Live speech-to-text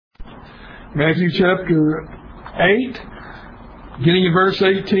Matthew chapter 8, beginning in verse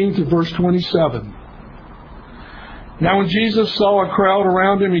 18 to verse 27. Now when Jesus saw a crowd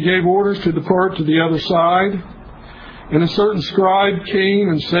around him, he gave orders to depart to the other side. And a certain scribe came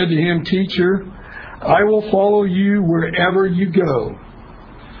and said to him, Teacher, I will follow you wherever you go.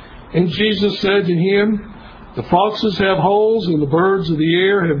 And Jesus said to him, The foxes have holes, and the birds of the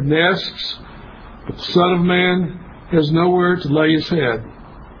air have nests, but the Son of Man has nowhere to lay his head.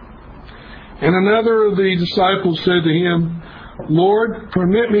 And another of the disciples said to him, Lord,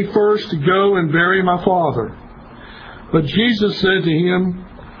 permit me first to go and bury my father. But Jesus said to him,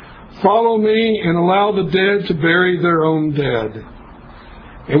 Follow me and allow the dead to bury their own dead.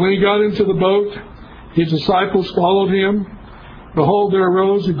 And when he got into the boat, his disciples followed him. Behold, there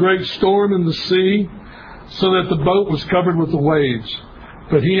arose a great storm in the sea, so that the boat was covered with the waves,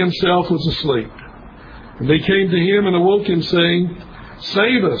 but he himself was asleep. And they came to him and awoke him, saying,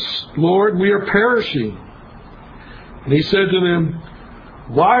 Save us, Lord, we are perishing. And he said to them,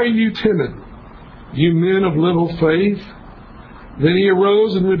 Why are you timid, you men of little faith? Then he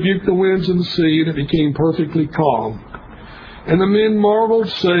arose and rebuked the winds and the sea, and it became perfectly calm. And the men marveled,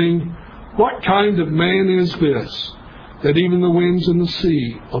 saying, What kind of man is this, that even the winds and the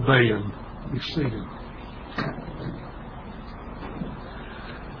sea obey him? Be seated.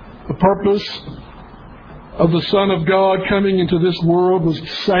 The purpose of the Son of God coming into this world was to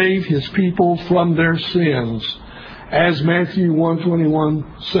save his people from their sins, as Matthew 1:21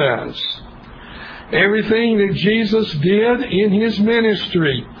 says. Everything that Jesus did in his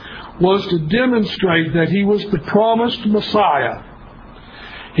ministry was to demonstrate that he was the promised Messiah.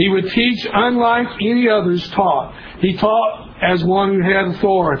 He would teach unlike any others taught. He taught as one who had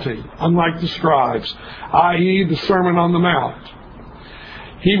authority, unlike the scribes, i.e. the Sermon on the Mount.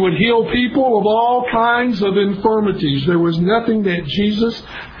 He would heal people of all kinds of infirmities. There was nothing that Jesus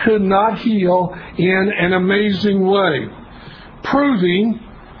could not heal in an amazing way, proving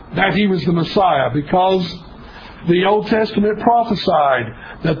that he was the Messiah, because the Old Testament prophesied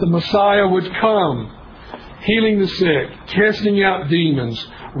that the Messiah would come, healing the sick, casting out demons,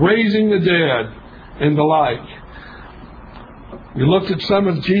 raising the dead, and the like. We looked at some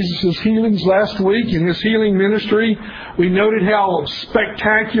of Jesus' healings last week in his healing ministry. We noted how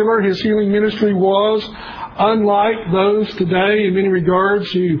spectacular his healing ministry was, unlike those today in many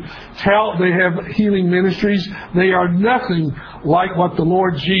regards who tout they have healing ministries. They are nothing like what the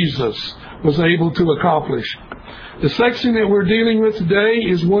Lord Jesus was able to accomplish. The section that we're dealing with today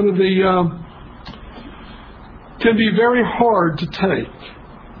is one of the can be very hard to take,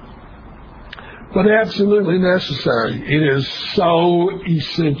 but absolutely necessary. It is so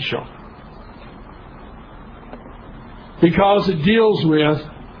essential, because it deals with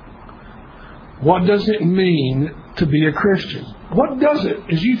what does it mean to be a Christian. What does it,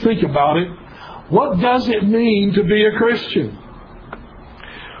 as you think about it, what does it mean to be a Christian?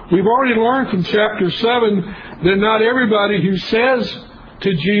 We've already learned from chapter 7 that not everybody who says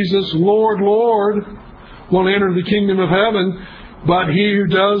to Jesus, Lord, Lord, will enter the kingdom of heaven, but he who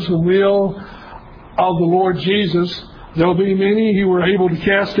does the will of the Lord Jesus. There'll be many who were able to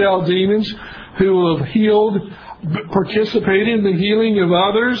cast out demons, who have healed, participated in the healing of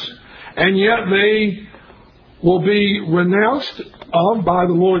others, and yet they will be renounced of by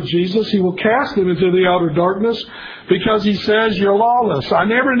the Lord Jesus. He will cast them into the outer darkness because he says, You're lawless. I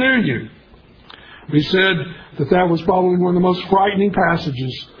never knew you. We said that was probably one of the most frightening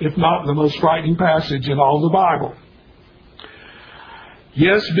passages, if not the most frightening passage in all the Bible.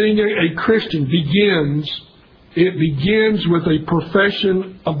 Yes, being a Christian begins with a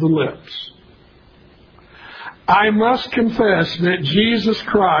profession of the lips. I must confess that Jesus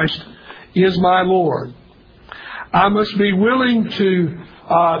Christ is my Lord. I must be willing to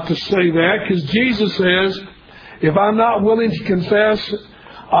say that, because Jesus says, if I'm not willing to confess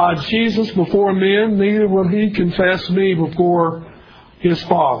Jesus before men, neither will he confess me before his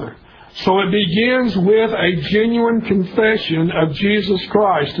Father. So it begins with a genuine confession of Jesus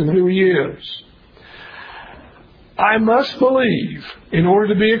Christ and who he is. I must believe, in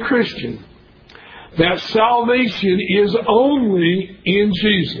order to be a Christian, that salvation is only in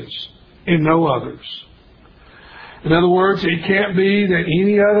Jesus and no others. In other words, it can't be that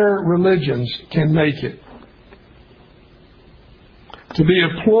any other religions can make it. To be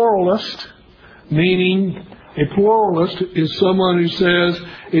a pluralist, meaning a pluralist is someone who says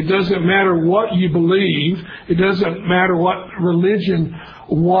it doesn't matter what you believe, it doesn't matter what religion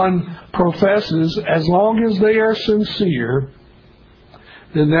one professes, as long as they are sincere,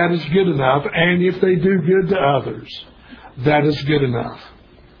 then that is good enough. And if they do good to others, that is good enough.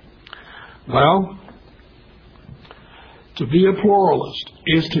 Well, To be a pluralist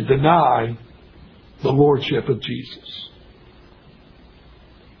is to deny the lordship of Jesus.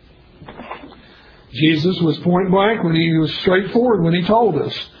 Jesus was point blank when he was straightforward when he told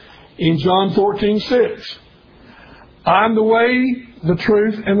us in John 14:6, I'm the way, the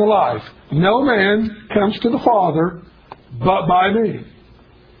truth, and the life. No man comes to the Father but by me.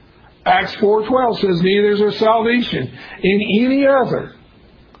 Acts 4:12 says, neither is there salvation in any other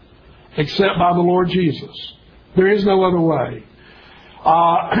except by the Lord Jesus. There is no other way.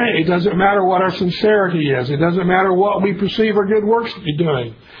 It doesn't matter what our sincerity is. It doesn't matter what we perceive our good works to be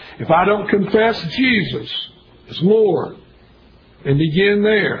doing. If I don't confess Jesus as Lord and begin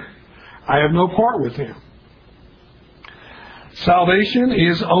there, I have no part with Him. Salvation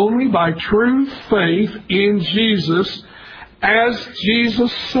is only by true faith in Jesus, as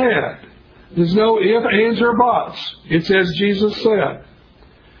Jesus said. There's no ifs, ands, or buts. It's as Jesus said.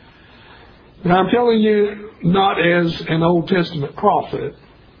 Now I'm telling you, not as an Old Testament prophet.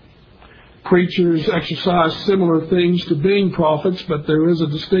 Preachers exercise similar things to being prophets, but there is a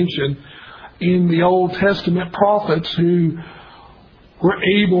distinction in the Old Testament prophets who were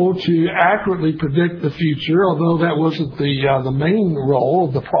able to accurately predict the future, although that wasn't the main role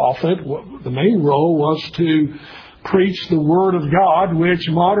of the prophet. The main role was to preach the Word of God, which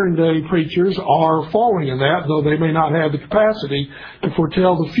modern-day preachers are following in that, though they may not have the capacity to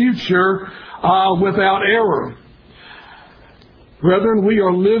foretell the future without error. Brethren, we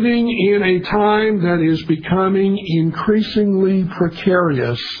are living in a time that is becoming increasingly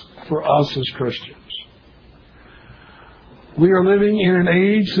precarious for us as Christians. We are living in an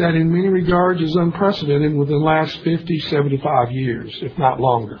age that in many regards is unprecedented within the last 50, 75 years, if not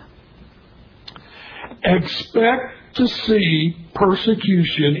longer. Expect to see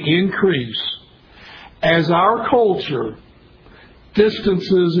persecution increase as our culture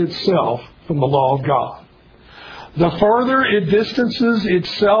distances itself from the law of God. The further it distances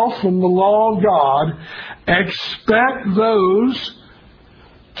itself from the law of God, expect those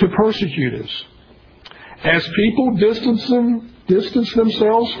to persecute us. As people distance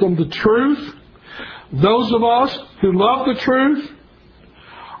themselves from the truth, those of us who love the truth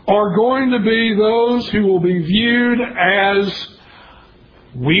are going to be those who will be viewed as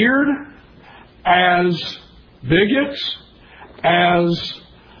weird, as bigots, as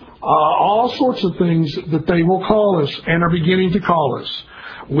all sorts of things that they will call us and are beginning to call us.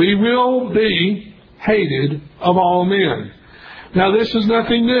 We will be hated of all men. Now, this is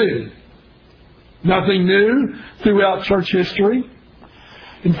nothing new. Nothing new throughout church history.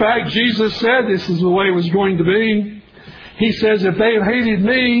 In fact, Jesus said this is the way it was going to be. He says, if they have hated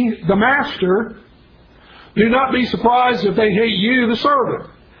me, the master, do not be surprised if they hate you, the servant.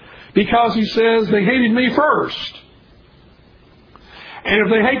 Because he says they hated me first. And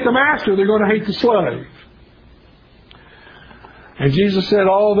if they hate the master, they're going to hate the slave. And Jesus said,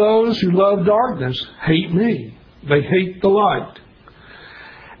 all those who love darkness hate me. They hate the light.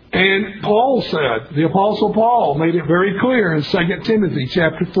 And Paul said, the Apostle Paul made it very clear in 2 Timothy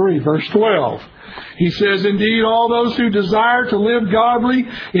chapter 3, verse 12. He says, indeed, all those who desire to live godly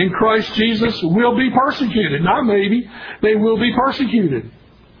in Christ Jesus will be persecuted. Not maybe, they will be persecuted.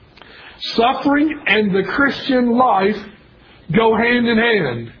 Suffering and the Christian life go hand in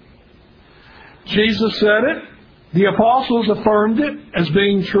hand. Jesus said it. The apostles affirmed it as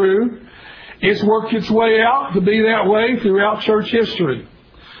being true. It's worked its way out to be that way throughout church history.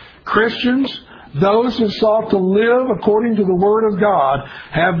 Christians, those who sought to live according to the Word of God,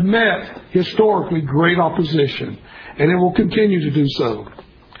 have met historically great opposition, and it will continue to do so.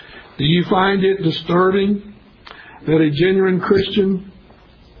 Do you find it disturbing that a genuine Christian,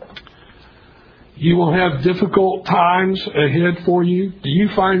 you will have difficult times ahead for you? Do you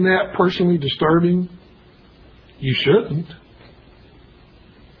find that personally disturbing? You shouldn't.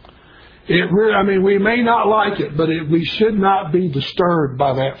 We may not like it, but we should not be disturbed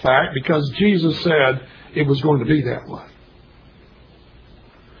by that fact, because Jesus said it was going to be that way.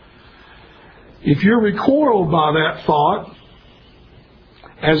 If you're recoiled by that thought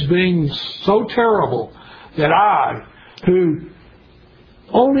as being so terrible that I, who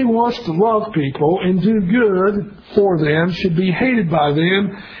only wants to love people and do good for them, should be hated by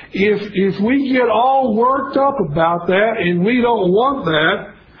them, if we get all worked up about that and we don't want that,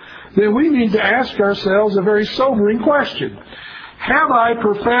 then we need to ask ourselves a very sobering question. Have I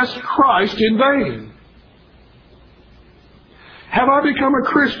professed Christ in vain? Have I become a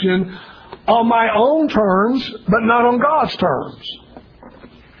Christian on my own terms, but not on God's terms?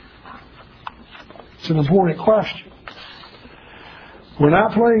 It's an important question. We're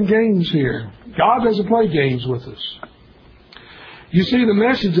not playing games here. God doesn't play games with us. You see, the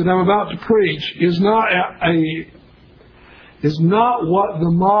message that I'm about to preach is not is not what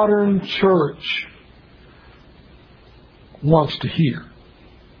the modern church wants to hear.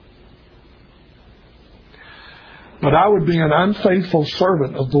 But I would be an unfaithful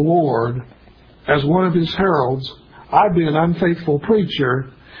servant of the Lord as one of His heralds. I'd be an unfaithful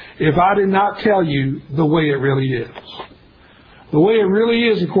preacher if I did not tell you the way it really is. The way it really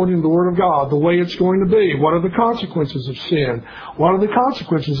is according to the Word of God, the way it's going to be. What are the consequences of sin? What are the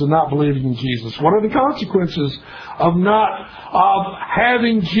consequences of not believing in Jesus? What are the consequences of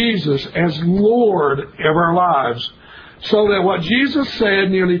having Jesus as Lord of our lives? So that what Jesus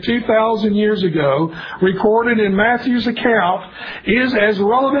said nearly 2,000 years ago, recorded in Matthew's account, is as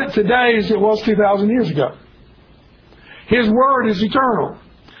relevant today as it was 2,000 years ago. His Word is eternal.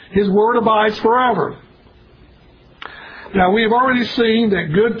 His Word abides forever. Now, we have already seen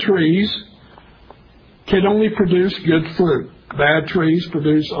that good trees can only produce good fruit. Bad trees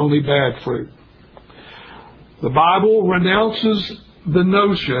produce only bad fruit. The Bible renounces the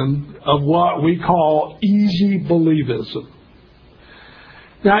notion of what we call easy believism.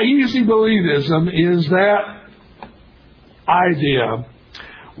 Now, easy believism is that idea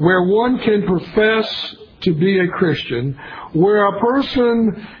where one can profess to be a Christian, where a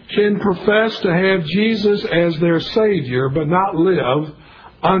person can profess to have Jesus as their Savior, but not live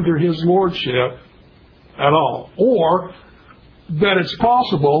under His Lordship at all. Or that it's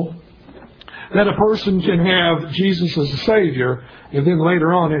possible that a person can have Jesus as a Savior and then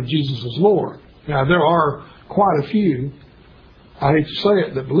later on have Jesus as Lord. Now, there are quite a few, I hate to say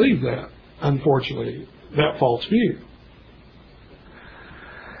it, that believe that, unfortunately, that false view.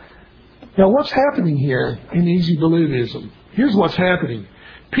 Now, what's happening here in easy believism? Here's what's happening.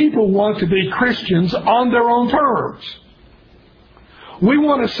 People want to be Christians on their own terms. We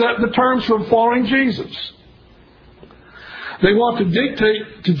want to set the terms for following Jesus. They want to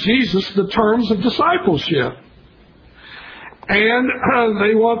dictate to Jesus the terms of discipleship. And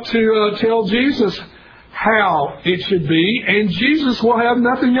they want to tell Jesus how it should be, and Jesus will have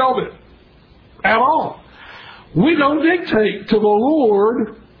nothing of it at all. We don't dictate to the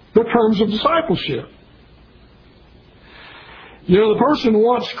Lord the terms of discipleship. You know, the person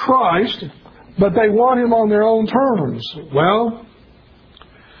wants Christ, but they want Him on their own terms. Well,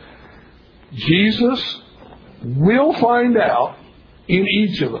 Jesus will find out in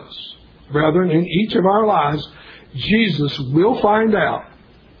each of us, brethren, in each of our lives, Jesus will find out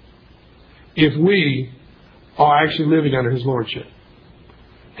if we are actually living under His Lordship.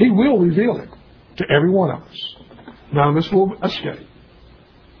 He will reveal it to every one of us. None of us will escape.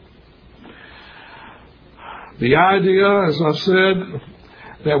 The idea, as I said,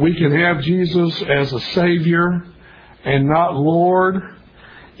 that we can have Jesus as a Savior and not Lord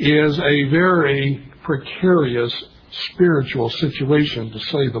is a very precarious spiritual situation, to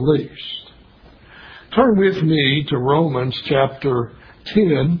say the least. Turn with me to Romans chapter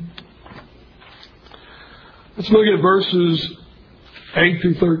 10. Let's look at verses 8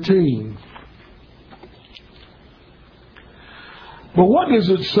 through 13. But what does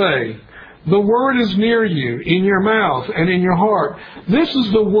it say? The word is near you, in your mouth and in your heart. This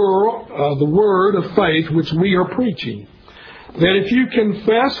is the word of faith which we are preaching. That if you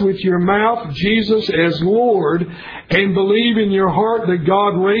confess with your mouth Jesus as Lord and believe in your heart that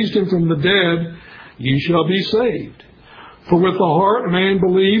God raised Him from the dead, you shall be saved. For with the heart man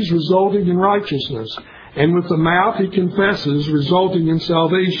believes, resulting in righteousness, and with the mouth he confesses, resulting in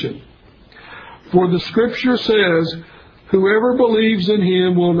salvation. For the Scripture says, whoever believes in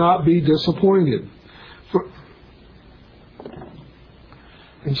Him will not be disappointed.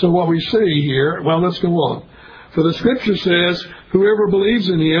 And so what we see here, well, let's go on. For the Scripture says, whoever believes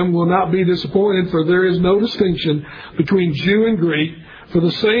in Him will not be disappointed, for there is no distinction between Jew and Greek, for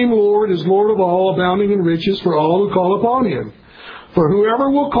the same Lord is Lord of all, abounding in riches for all who call upon Him. For whoever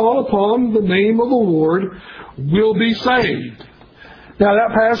will call upon the name of the Lord will be saved. Now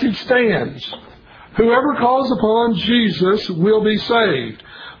that passage stands. Whoever calls upon Jesus will be saved.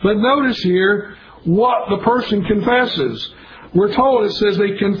 But notice here what the person confesses. We're told it says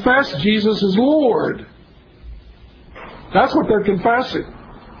they confess Jesus as Lord. That's what they're confessing.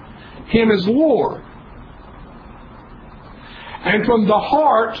 Him as Lord. And from the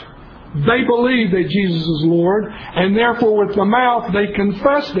heart, they believe that Jesus is Lord, and therefore with the mouth they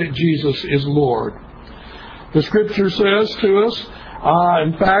confess that Jesus is Lord. The Scripture says to us,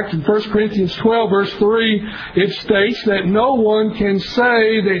 in fact, in 1 Corinthians 12, verse 3, it states that no one can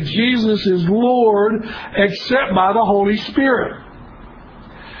say that Jesus is Lord except by the Holy Spirit.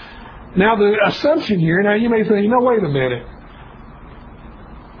 Now, the assumption here, now you may think, no, wait a minute.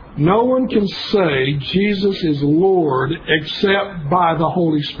 No one can say Jesus is Lord except by the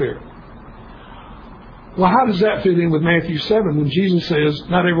Holy Spirit. Well, how does that fit in with Matthew 7 when Jesus says,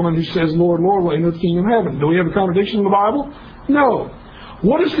 not everyone who says, Lord, Lord, will enter the kingdom of heaven? Do we have a contradiction in the Bible? No.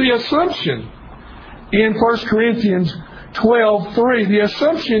 What is the assumption in 1 Corinthians 12:3? The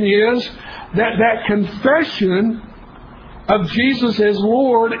assumption is that confession of Jesus as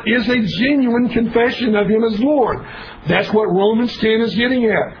Lord is a genuine confession of Him as Lord. That's what Romans 10 is getting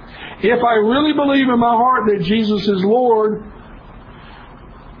at. If I really believe in my heart that Jesus is Lord,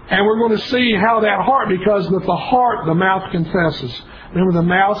 and we're going to see how that heart, because with the heart the mouth confesses. Remember, the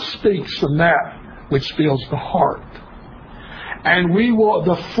mouth speaks from that which fills the heart. And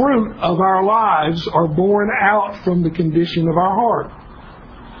the fruit of our lives are born out from the condition of our heart.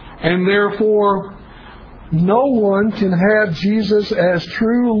 And therefore, no one can have Jesus as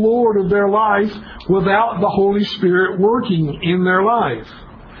true Lord of their life without the Holy Spirit working in their life.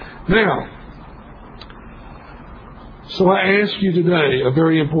 Now, so I ask you today a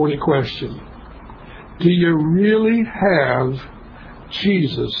very important question. Do you really have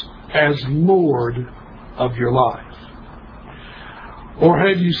Jesus as Lord of your life? Or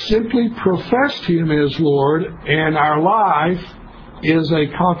have you simply professed Him as Lord, and our life is a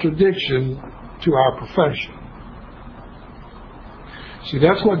contradiction to our profession? See,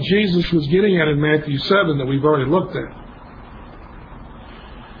 that's what Jesus was getting at in Matthew 7 that we've already looked at.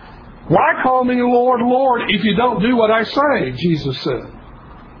 Why call me Lord, Lord, if you don't do what I say? Jesus said.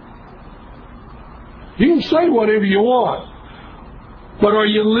 You can say whatever you want, but are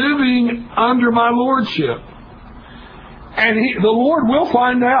you living under my lordship? And the Lord will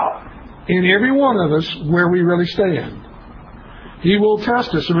find out in every one of us where we really stand. He will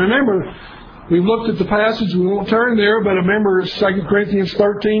test us. And remember, we've looked at the passage, we won't turn there, but remember 2 Corinthians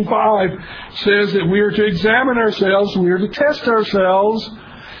 13:5 says that we are to examine ourselves, we are to test ourselves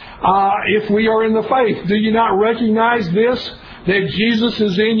if we are in the faith. Do you not recognize this, that Jesus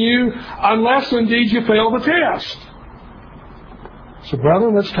is in you, unless indeed you fail the test? So,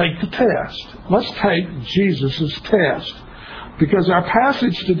 brethren, let's take the test. Let's take Jesus' test. Because our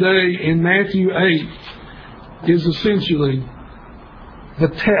passage today in Matthew 8 is essentially the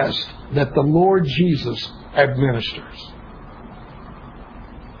test that the Lord Jesus administers.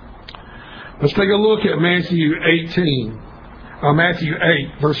 Let's take a look at Matthew 8,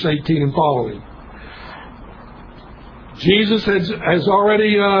 verse 18 and following. Jesus has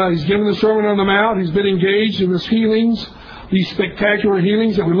already he's given the Sermon on the Mount. He's been engaged in his healings, these spectacular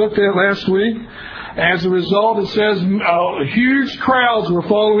healings that we looked at last week. As a result, it says huge crowds were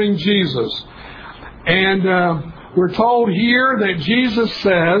following Jesus. And we're told here that Jesus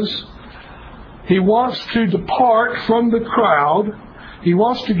says He wants to depart from the crowd. He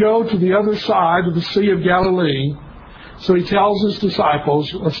wants to go to the other side of the Sea of Galilee. So He tells His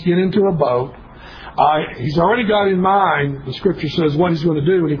disciples, let's get into a boat. He's already got in mind, the Scripture says, what He's going to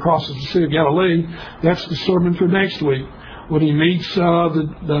do when He crosses the Sea of Galilee. That's the sermon for next week, when He meets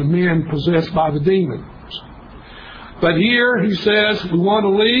the men possessed by the demons. But here He says, we want to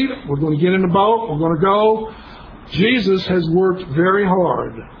leave, we're going to get in a boat, we're going to go. Jesus has worked very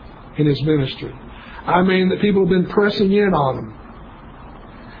hard in His ministry. I mean, that people have been pressing in on Him.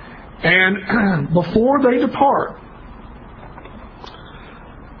 And before they depart,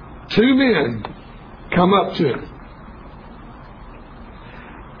 two men come up to Him.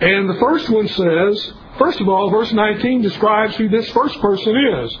 And the first one says, first of all, verse 19 describes who this first person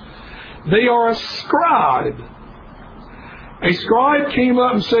is. They are a scribe. A scribe came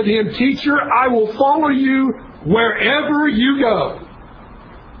up and said to Him, Teacher, I will follow you wherever you go.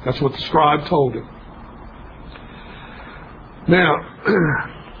 That's what the scribe told him. Now,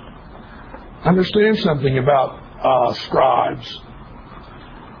 understand something about scribes.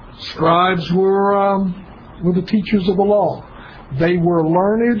 Scribes were the teachers of the law. They were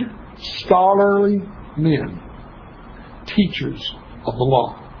learned, scholarly men, teachers of the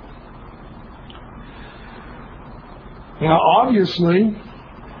law. Now, obviously,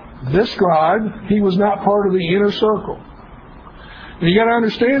 this scribe, he was not part of the inner circle. Now, you got to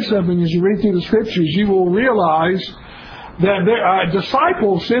understand something as you read through the Scriptures. You will realize that a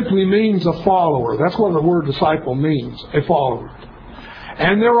disciple simply means a follower. That's what the word disciple means, a follower.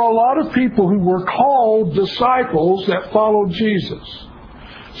 And there are a lot of people who were called disciples that followed Jesus.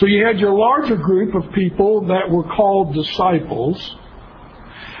 So you had your larger group of people that were called disciples.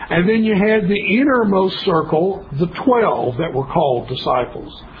 And then you had the innermost circle, the 12 that were called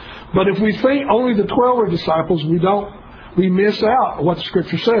disciples. But if we think only the 12 are disciples, we miss out what the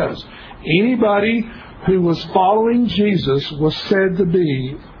Scripture says. Anybody who was following Jesus was said to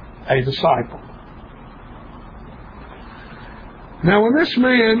be a disciple. Now, when this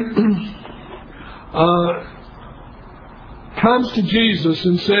man comes to Jesus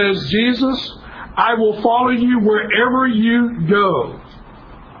and says, Jesus, I will follow you wherever you go.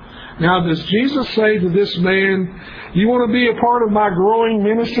 Now, does Jesus say to this man, you want to be a part of my growing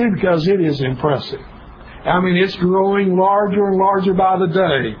ministry? Because it is impressive. I mean, it's growing larger and larger by the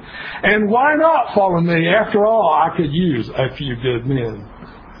day. And why not follow me? After all, I could use a few good men.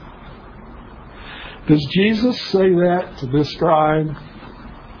 Does Jesus say that to this scribe,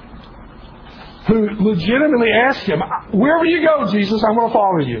 who legitimately asked him, wherever you go, Jesus, I'm going to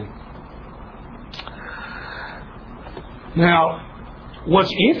follow you? Now,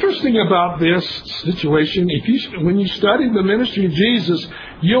 what's interesting about this situation, when you study the ministry of Jesus,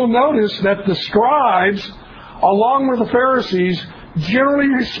 you'll notice that the scribes, along with the Pharisees,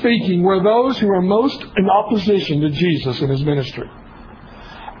 generally speaking, were those who were most in opposition to Jesus and his ministry.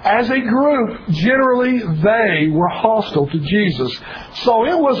 As a group, generally they were hostile to Jesus. So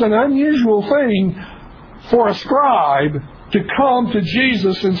it was an unusual thing for a scribe to come to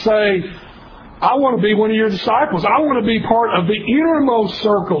Jesus and say, I want to be one of your disciples. I want to be part of the innermost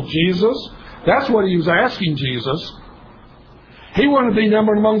circle, Jesus. That's what he was asking Jesus. He wanted to be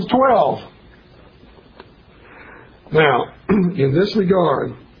numbered among the 12. Now, in this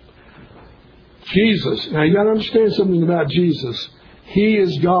regard, Jesus, now you got to understand something about Jesus. He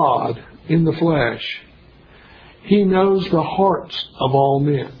is God in the flesh. He knows the hearts of all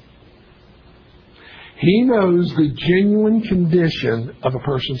men. He knows the genuine condition of a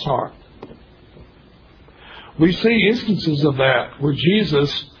person's heart. We see instances of that where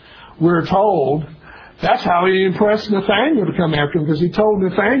Jesus, we're told, that's how he impressed Nathanael to come after him, because he told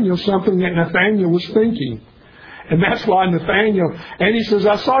Nathanael something that Nathanael was thinking. And that's why Nathanael, and he says,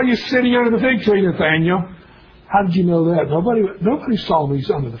 I saw you sitting under the fig tree, Nathanael. How did you know that? Nobody saw me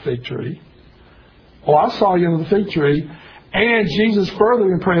under the fig tree. Oh, I saw you under the fig tree. And Jesus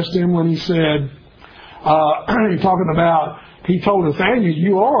further impressed him when he said, he told Nathanael,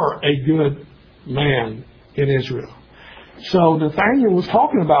 you are a good man in Israel. So Nathanael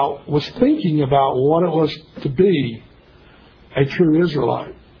was thinking about what it was to be a true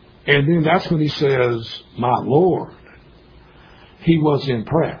Israelite. And then that's when he says, my Lord. He was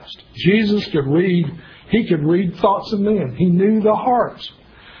impressed. Jesus could read thoughts of men. He knew the hearts.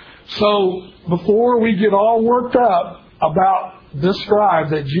 So before we get all worked up about this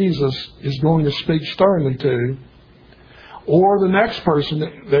scribe that Jesus is going to speak sternly to, or the next person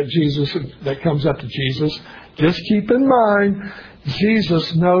that comes up to Jesus, just keep in mind,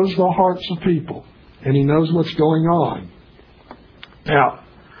 Jesus knows the hearts of people, and he knows what's going on. Now,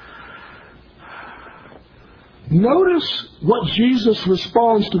 notice what Jesus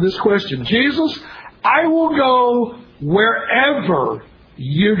responds to this question. Jesus, I will go wherever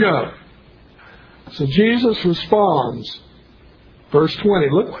you go. So Jesus responds. Verse 20.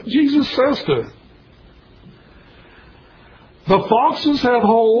 Look what Jesus says to him. The foxes have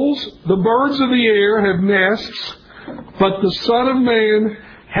holes, the birds of the air have nests, but the Son of Man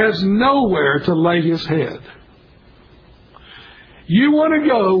has nowhere to lay his head. You want to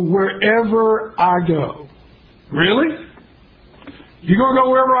go wherever I go. Really? You're going to go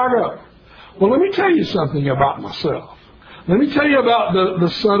wherever I go? Well, let me tell you something about myself. Let me tell you about the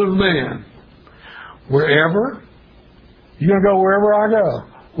Son of Man. Wherever? You're going to go wherever I go.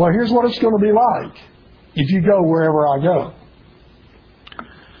 Well, here's what it's going to be like if you go wherever I go.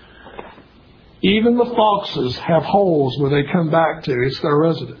 Even the foxes have holes where they come back to. It's their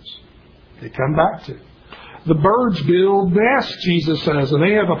residence. They come back to. The birds build nests, Jesus says, and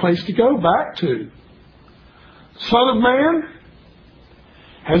they have a place to go back to. Son of Man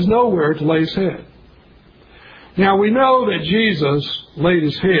has nowhere to lay his head. Now, we know that Jesus laid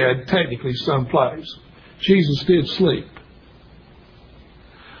his head technically someplace. Jesus did sleep.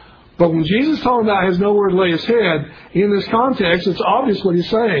 But when Jesus told him that he has nowhere to lay his head, in this context, it's obvious what he's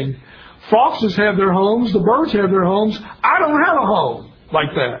saying. Foxes have their homes. The birds have their homes. I don't have a home like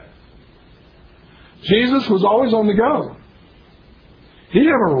that. Jesus was always on the go. He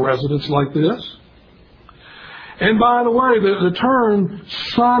didn't have a residence like this. And by the way, the term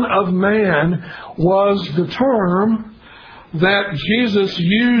Son of Man was the term that Jesus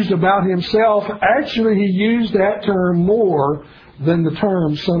used about himself. Actually, he used that term more than the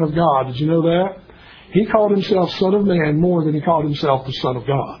term Son of God. Did you know that? He called himself Son of Man more than he called himself the Son of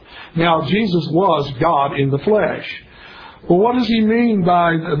God. Now, Jesus was God in the flesh. But what does he mean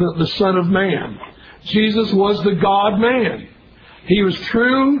by the Son of Man? Jesus was the God-man. He was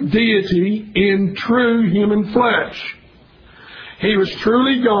true deity in true human flesh. He was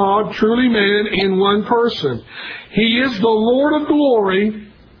truly God, truly man in one person. He is the Lord of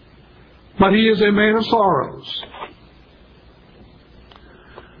glory, but he is a man of sorrows.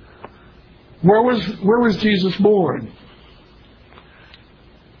 Where was Jesus born?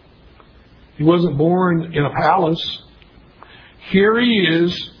 He wasn't born in a palace. Here he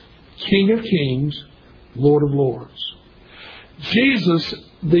is, King of Kings, Lord of Lords. Jesus,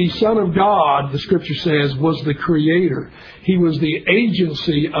 the Son of God, the Scripture says, was the Creator. He was the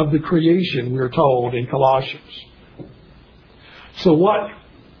agency of the creation, we're told in Colossians. So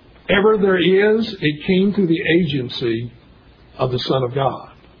whatever there is, it came through the agency of the Son of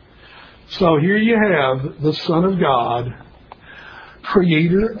God. So here you have the Son of God,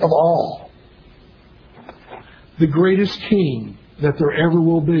 Creator of all. The greatest King that there ever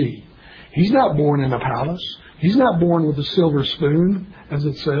will be. He's not born in a palace. He's not born with a silver spoon, as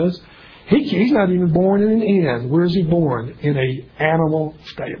it says. He's not even born in an inn. Where is he born? In an animal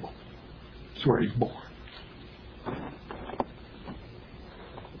stable. That's where he's born.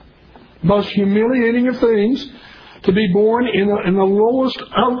 Most humiliating of things, to be born in the lowest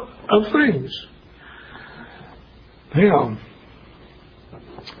of things. Now,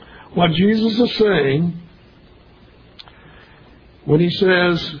 what Jesus is saying when he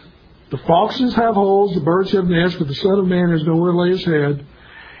says, the foxes have holes, the birds have nests, but the Son of Man has nowhere to lay his head,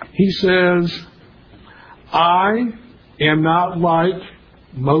 he says, I am not like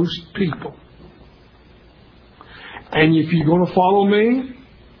most people. And if you're going to follow me,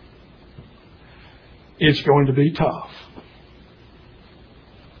 it's going to be tough.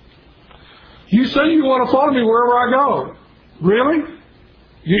 You say you want to follow me wherever I go. Really?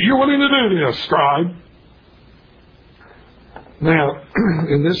 You're willing to do this, scribe? Now,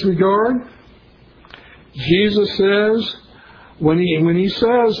 in this regard, Jesus says, when he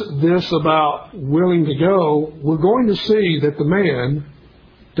says this about willing to go, we're going to see that the man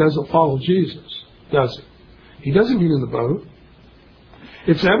doesn't follow Jesus, does he? He doesn't get in the boat.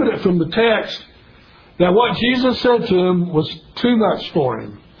 It's evident from the text that what Jesus said to him was too much for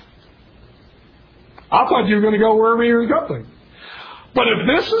him. I thought you were going to go wherever you were going. But if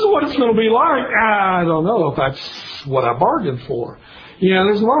this is what it's going to be like, I don't know if that's what I bargained for.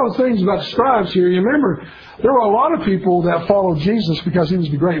 There's a lot of things about the scribes here. You remember, there were a lot of people that followed Jesus because he was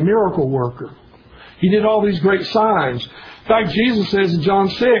the great miracle worker. He did all these great signs. In fact, Jesus says in John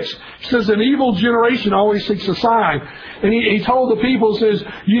 6, he says, an evil generation always seeks a sign. And he told the people, says,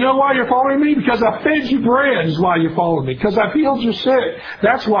 you know why you're following me? Because I fed you bread is why you followed me. Because I healed you sick.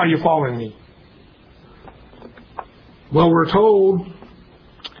 That's why you're following me. Well, we're told,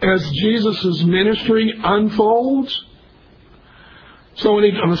 as Jesus' ministry unfolds, so when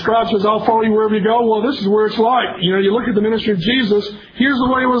the scribe says, I'll follow you wherever you go, well, this is where it's like. You look at the ministry of Jesus, here's the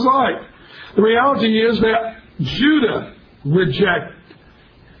way it was like. The reality is that Judah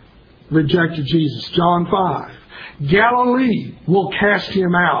rejected Jesus. John 5. Galilee will cast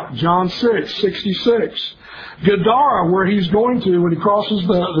him out. John 6:66. Gadara, where he's going to when he crosses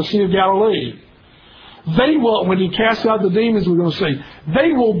the Sea of Galilee. They will, when he casts out the demons, we're going to say,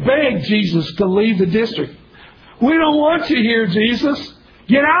 they will beg Jesus to leave the district. We don't want you here, Jesus.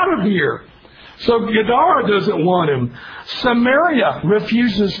 Get out of here. So Gadara doesn't want him. Samaria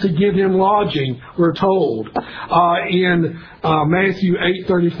refuses to give him lodging, we're told, in Matthew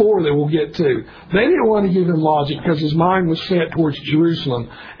 8:34 that we'll get to. They didn't want to give him lodging because his mind was set towards Jerusalem.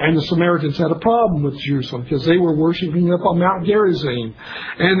 And the Samaritans had a problem with Jerusalem because they were worshiping up on Mount Gerizim.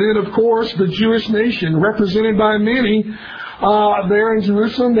 And then, of course, the Jewish nation, represented by many there in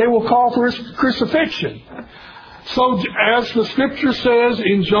Jerusalem, they will call for his crucifixion. So as the Scripture says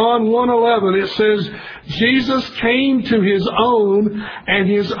in John 1:11, it says, Jesus came to his own, and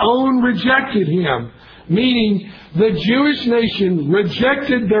his own rejected him. Meaning, the Jewish nation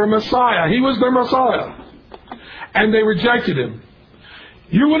rejected their Messiah. He was their Messiah. And they rejected him.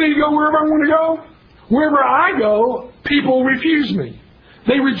 You want to go wherever I want to go? Wherever I go, people refuse me.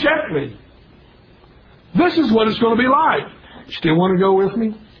 They reject me. This is what it's going to be like. You still want to go with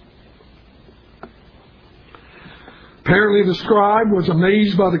me? Apparently the scribe was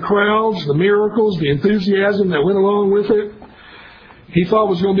amazed by the crowds, the miracles, the enthusiasm that went along with it. He thought it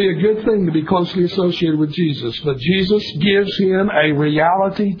was going to be a good thing to be closely associated with Jesus. But Jesus gives him a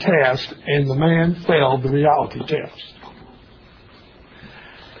reality test, and the man failed the reality test.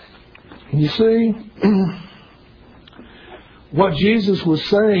 And you see, what Jesus was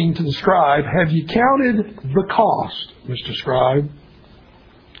saying to the scribe, have you counted the cost, Mr. Scribe?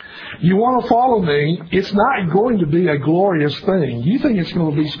 You want to follow me, it's not going to be a glorious thing. You think it's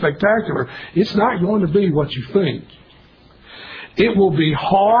going to be spectacular. It's not going to be what you think. It will be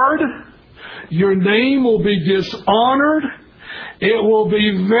hard. Your name will be dishonored. It will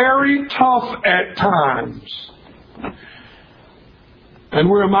be very tough at times. And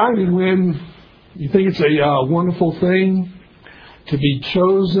we're reminded when you think it's a wonderful thing to be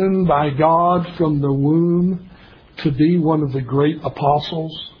chosen by God from the womb to be one of the great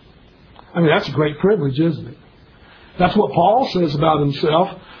apostles. I mean, that's a great privilege, isn't it? That's what Paul says about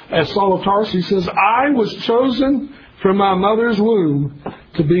himself. As Saul of Tarsus, he says, I was chosen from my mother's womb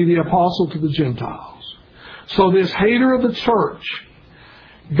to be the apostle to the Gentiles. So this hater of the church,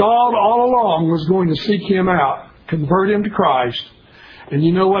 God all along was going to seek him out, convert him to Christ. And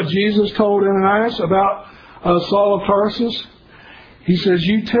you know what Jesus told Ananias about Saul of Tarsus? He says,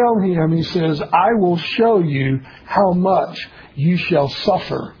 you tell him, he says, I will show you how much you shall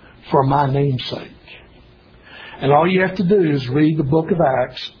suffer for my name's sake. And all you have to do is read the book of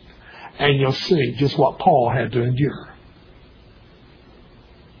Acts, and you'll see just what Paul had to endure.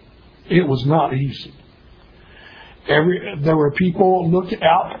 It was not easy. There were people looking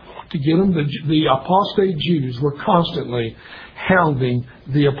out to get him. The apostate Jews were constantly hounding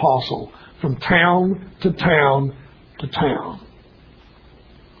the apostle from town to town to town,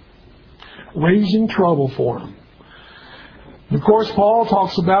 raising trouble for him. Of course, Paul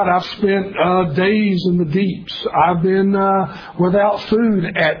talks about, I've spent days in the deeps. I've been without food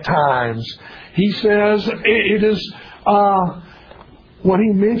at times. He says it is what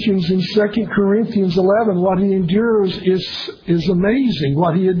he mentions in 2 Corinthians 11, what he endures is amazing,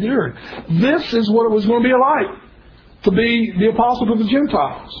 what he endured. This is what it was going to be like to be the apostle to the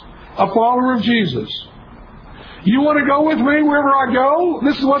Gentiles, a follower of Jesus. You want to go with me wherever I go?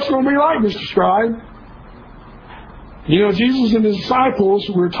 This is what it's going to be like, Mr. Scribe. You know, Jesus and his disciples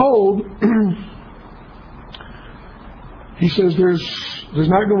were told, he says, there's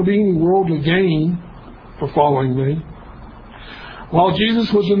not going to be any worldly gain for following me. While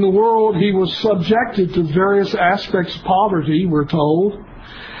Jesus was in the world, he was subjected to various aspects of poverty, we're told.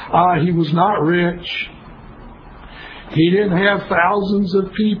 He was not rich. He didn't have thousands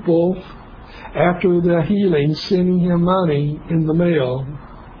of people after the healing sending him money in the mail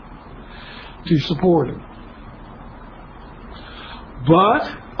to support him.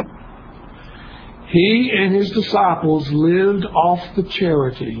 But he and his disciples lived off the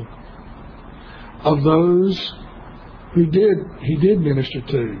charity of those who he did minister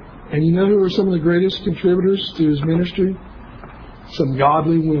to. And you know who are some of the greatest contributors to his ministry? Some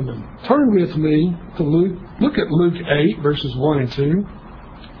godly women. Turn with me to Luke. Look at Luke 8, verses 1 and 2.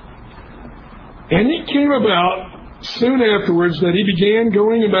 And it came about soon afterwards that he began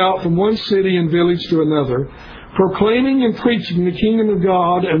going about from one city and village to another, proclaiming and preaching the kingdom of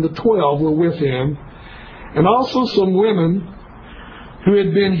God, and the 12 were with him, and also some women who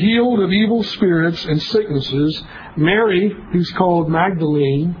had been healed of evil spirits and sicknesses, Mary, who's called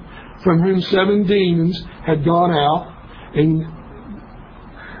Magdalene, from whom 7 demons had gone out, and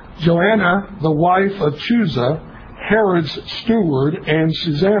Joanna, the wife of Chuza, Herod's steward, and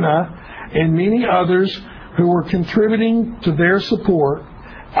Susanna, and many others who were contributing to their support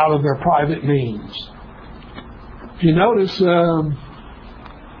out of their private means. If you notice,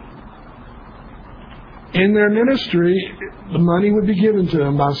 in their ministry, the money would be given to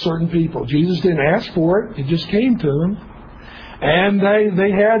them by certain people. Jesus didn't ask for it. It just came to them. And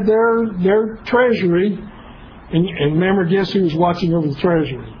they had their treasury. And remember, guess who was watching over the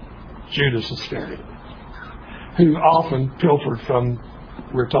treasury? Judas Iscariot, who often pilfered from,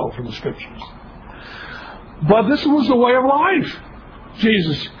 we're told, from the Scriptures. But this was the way of life.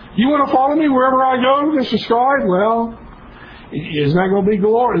 Jesus, you want to follow me wherever I go, Mr. Scribe? Well, it's not going to be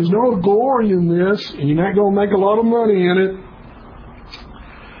glory. There's no glory in this, and you're not going to make a lot of money in it.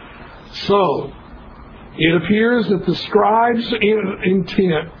 So, it appears that the scribe's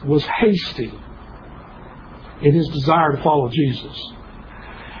intent was hasty in his desire to follow Jesus.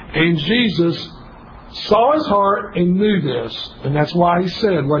 And Jesus saw his heart and knew this, and that's why he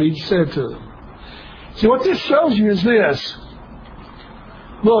said what he said to them. See, what this shows you is this.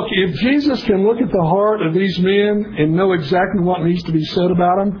 Look, if Jesus can look at the heart of these men and know exactly what needs to be said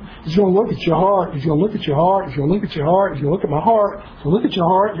about them, he's going to look at your heart. He's going to look at your heart. He's going to look at your heart. He's going to look at my heart. He's going to look at your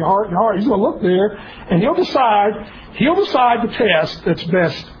heart, your heart, your heart. He's going to look there, and he'll decide the test that's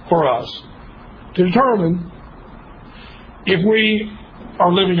best for us to determine if we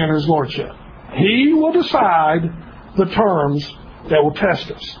are living under his lordship. He will decide the terms that will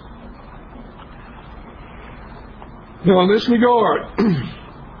test us. Now, in this regard,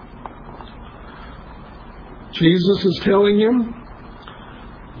 Jesus is telling him,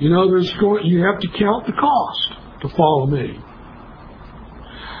 you know, you have to count the cost to follow me.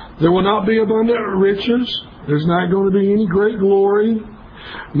 There will not be abundant riches. There's not going to be any great glory.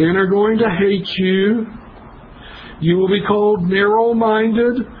 Men are going to hate you. You will be called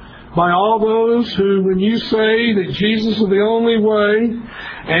narrow-minded by all those who, when you say that Jesus is the only way,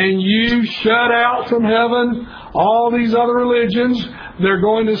 and you shut out from heaven all these other religions, they're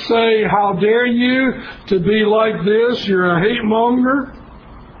going to say, how dare you to be like this? You're a hate monger.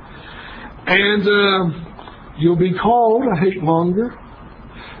 And you'll be called a hate monger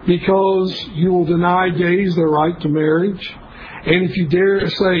because you will deny gays their right to marriage. And if you dare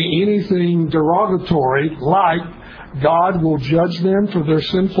say anything derogatory, like God will judge them for their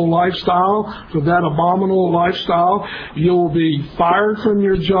sinful lifestyle, for that abominable lifestyle, you'll be fired from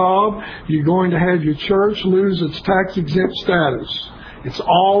your job. You're going to have your church lose its tax-exempt status. It's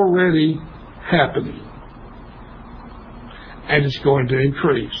already happening. And it's going to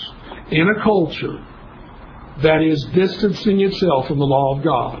increase in a culture that is distancing itself from the law of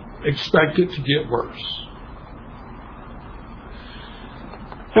God. Expect it to get worse.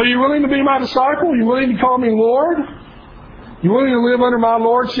 Are you willing to be my disciple? Are you willing to call me Lord? You willing to live under my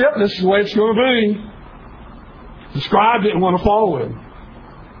lordship? This is the way it's going to be. The scribe didn't want to follow him.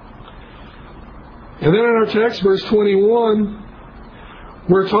 And then in our text, verse 21,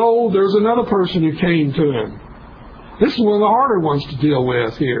 we're told there's another person who came to him. This is one of the harder ones to deal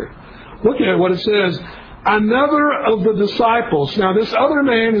with here. Look at what it says. Another of the disciples. Now, this other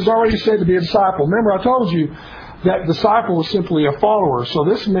man is already said to be a disciple. Remember, I told you that disciple was simply a follower. So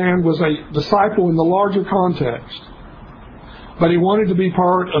this man was a disciple in the larger context. But he wanted to be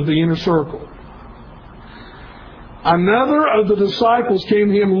part of the inner circle. Another of the disciples came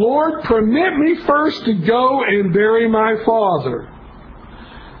to him, Lord, permit me first to go and bury my father.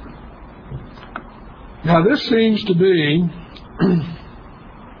 Now this seems to be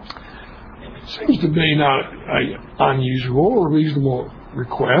not an unusual or reasonable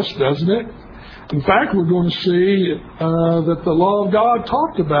request, doesn't it? In fact, we're going to see that the law of God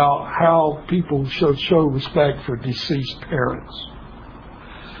talked about how people should show respect for deceased parents.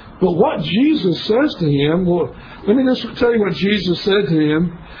 But what Jesus says to him, well, let me just tell you what Jesus said to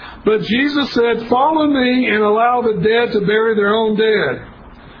him. But Jesus said, follow me and allow the dead to bury their own dead.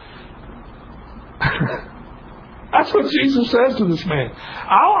 That's what Jesus says to this man.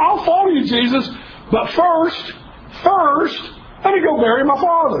 I'll follow you, Jesus, but first, let me go bury my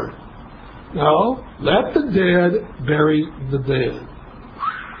father. No, let the dead bury the dead.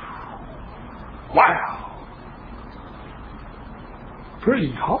 Wow.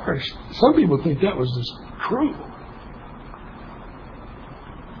 Pretty harsh. Some people think that was just cruel.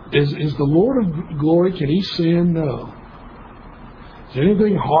 Is the Lord of glory, can he sin? No. Is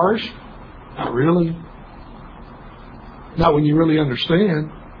anything harsh? Not really. Not when you really understand.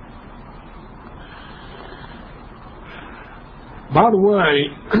 By the way,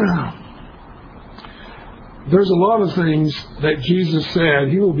 there's a lot of things that Jesus said.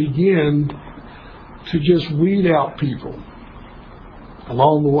 He will begin to just weed out people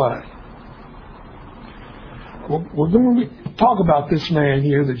along the way. We're going to talk about this man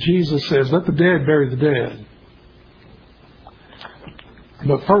here that Jesus says, let the dead bury the dead.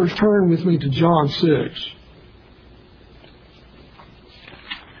 But first, turn with me to John 6.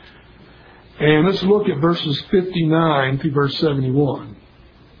 And let's look at verses 59 through verse 71.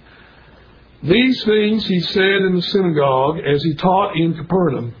 These things he said in the synagogue as he taught in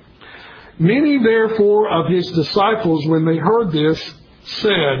Capernaum. Many therefore of his disciples, when they heard this,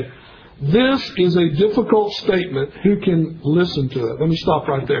 said, this is a difficult statement. Who can listen to it? Let me stop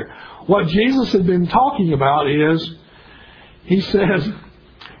right there. What Jesus had been talking about is, he says,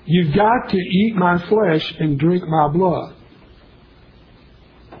 you've got to eat my flesh and drink my blood.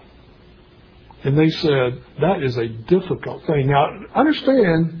 And they said, that is a difficult thing. Now,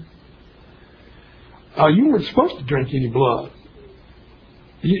 understand, you weren't supposed to drink any blood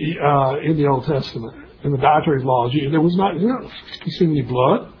in the Old Testament. In the dietary laws, there was not, consume any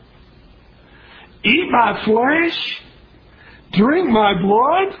blood. Eat my flesh, drink my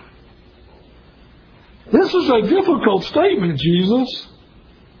blood. This is a difficult statement, Jesus.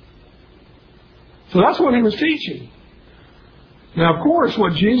 So that's what he was teaching. Now, of course,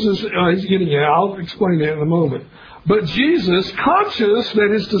 what Jesus is getting at, I'll explain that in a moment. But Jesus, conscious that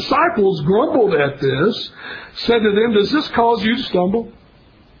his disciples grumbled at this, said to them, does this cause you to stumble?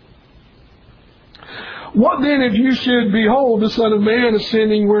 What then if you should behold the Son of Man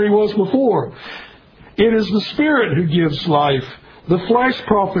ascending where he was before? It is the Spirit who gives life. The flesh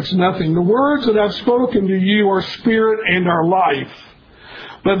profits nothing. The words that I've spoken to you are spirit and are life.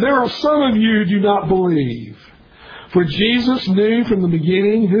 But there are some of you who do not believe. For Jesus knew from the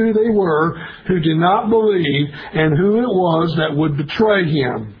beginning who they were who did not believe and who it was that would betray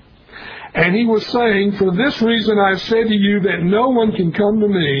him. And he was saying, for this reason I have said to you that no one can come to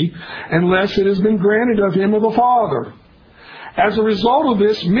me unless it has been granted of him of the Father. As a result of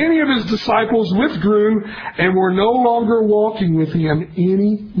this, many of his disciples withdrew and were no longer walking with him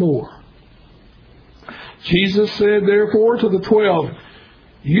anymore. Jesus said, therefore, to the 12,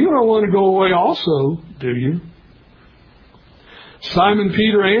 you don't want to go away also, do you? Simon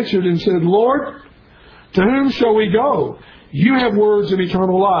Peter answered and said, Lord, to whom shall we go? You have words of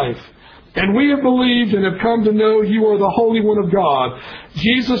eternal life. And we have believed and have come to know you are the Holy One of God.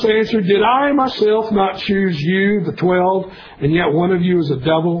 Jesus answered, Did I myself not choose you, the 12, and yet one of you is a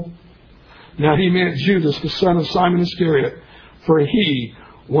devil? Now he meant Judas, the son of Simon Iscariot, for he,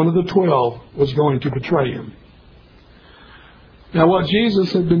 one of the 12, was going to betray him. Now what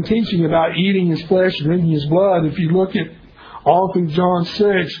Jesus had been teaching about eating his flesh and drinking his blood, if you look at all through John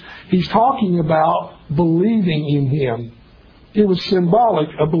 6, he's talking about believing in him. It was symbolic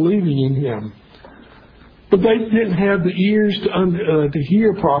of believing in him. But they didn't have the ears to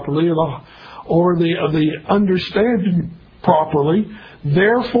hear properly or the understanding properly.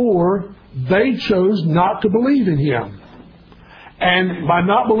 Therefore, they chose not to believe in him. And by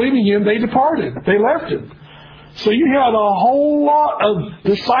not believing in him, they departed. They left him. So you had a whole lot of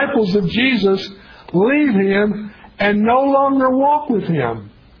disciples of Jesus leave him and no longer walk with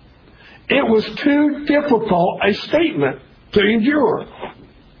him. It was too difficult a statement to endure.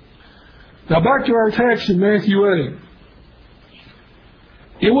 Now back to our text in Matthew 8.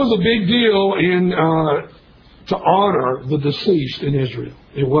 It was a big deal to honor the deceased in Israel.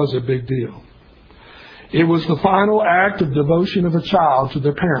 It was a big deal. It was the final act of devotion of a child to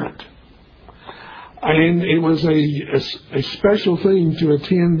their parent. And it was a special thing to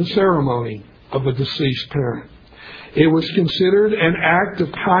attend the ceremony of a deceased parent. It was considered an act of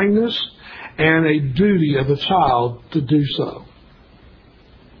kindness and a duty of a child to do so.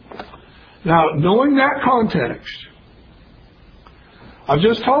 Now, knowing that context, I've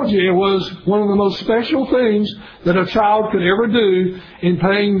just told you it was one of the most special things that a child could ever do in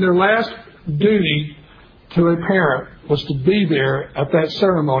paying their last duty to a parent, was to be there at that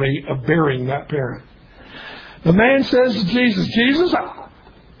ceremony of burying that parent. The man says to Jesus, Jesus,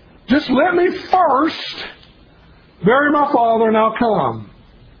 just let me first bury my father and I'll come.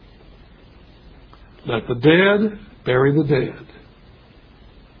 Let the dead bury the dead.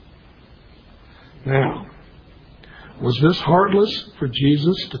 Now, was this heartless for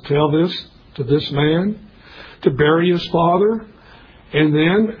Jesus to tell this to this man? To bury his father? And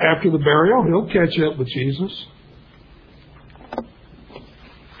then, after the burial, he'll catch up with Jesus.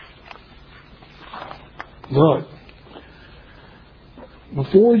 Look,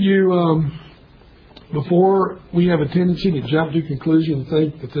 before we have a tendency to jump to conclusion and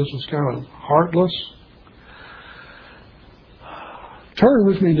think that this was kind of heartless, turn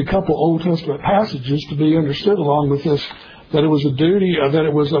with me to a couple Old Testament passages to be understood along with this, that it was a duty, that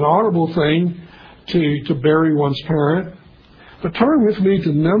it was an honorable thing to bury one's parent. But turn with me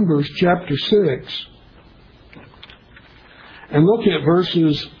to Numbers chapter 6 and look at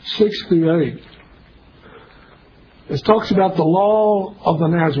verses 6 through 8. It talks about the law of the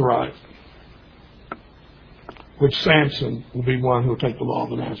Nazarite, which Samson will be one who will take the law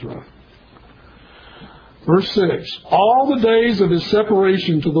of the Nazarite. Verse 6, all the days of his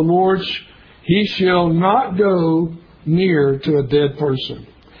separation to the Lord, he shall not go near to a dead person.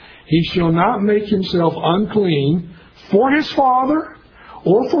 He shall not make himself unclean for his father,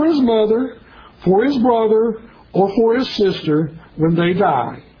 or for his mother, for his brother, or for his sister when they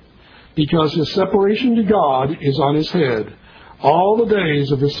die, because his separation to God is on his head. All the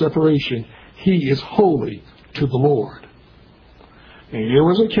days of his separation, he is holy to the Lord. And here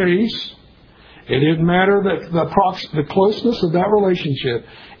was a case. It didn't matter that the closeness of that relationship.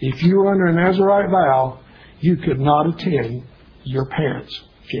 If you were under a Nazarite vow, you could not attend your parents'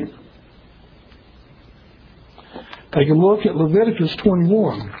 funeral. Take a look at Leviticus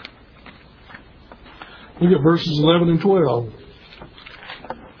 21. Look at verses 11 and 12.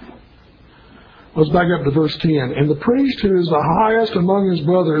 Let's back up to verse 10. And the priest who is the highest among his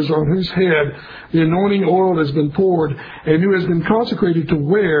brothers, on whose head the anointing oil has been poured, and who has been consecrated to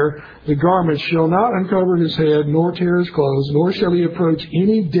wear the garments, shall not uncover his head, nor tear his clothes, nor shall he approach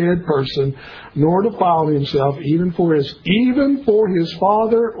any dead person, nor defile himself, even for his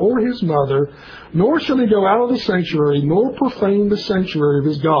father or his mother, nor shall he go out of the sanctuary, nor profane the sanctuary of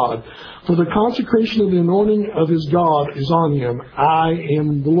his God. For the consecration of the anointing of his God is on him. I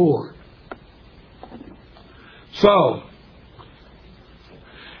am the Lord. So,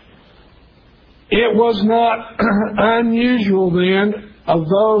 it was not unusual then of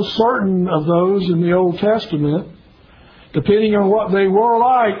certain of those in the Old Testament, depending on what they were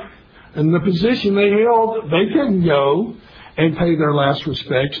like and the position they held, they couldn't go and pay their last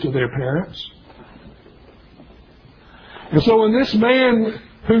respects to their parents. And so when this man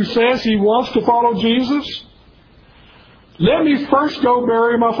who says he wants to follow Jesus, let me first go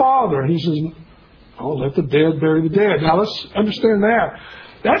bury my father. He says, oh, let the dead bury the dead. Now let's understand that.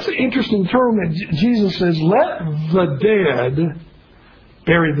 That's an interesting term that Jesus says, let the dead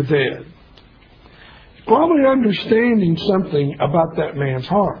bury the dead. Probably understanding something about that man's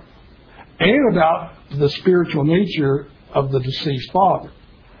heart and about the spiritual nature of the deceased father.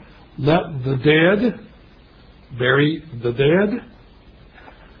 Let the dead bury the dead.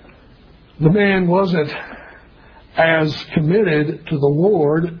 The man wasn't as committed to the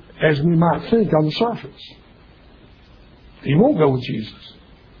Lord as we might think on the surface. He won't go with Jesus.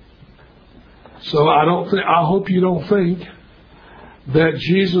 So I hope you don't think that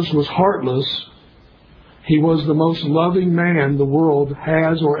Jesus was heartless. He was the most loving man the world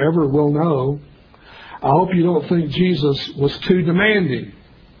has or ever will know. I hope you don't think Jesus was too demanding.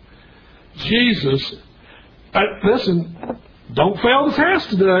 Jesus, listen, don't fail the test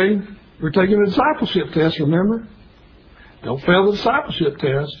today. We're taking a discipleship test, remember? Don't fail the discipleship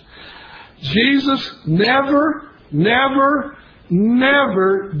test. Jesus never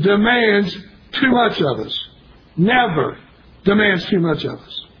demands too much of us. Never demands too much of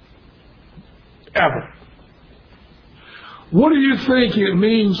us. Ever. What do you think it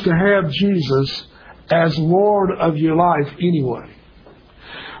means to have Jesus as Lord of your life anyway?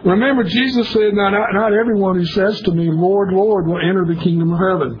 Remember, Jesus said, not everyone who says to me, Lord, Lord, will enter the kingdom of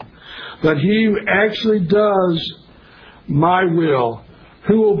heaven, but he who actually does my will,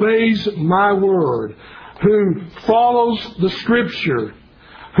 who obeys my word, who follows the Scripture,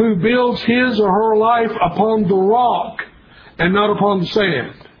 who builds his or her life upon the rock and not upon the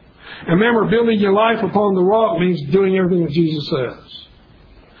sand. And remember, building your life upon the rock means doing everything that Jesus says.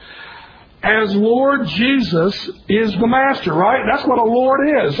 As Lord, Jesus is the master, right? That's what a Lord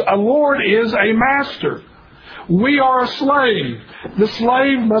is. A Lord is a master. We are a slave. The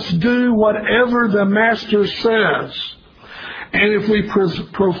slave must do whatever the master says. And if we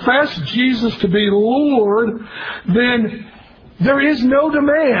profess Jesus to be Lord, then there is no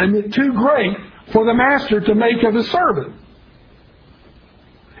demand too great for the master to make of his servant.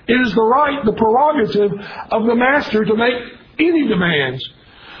 It is the right, the prerogative of the master to make any demands.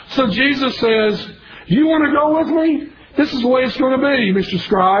 So Jesus says, you want to go with me? This is the way it's going to be, Mr.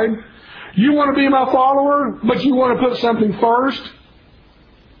 Scribe. You want to be my follower, but you want to put something first?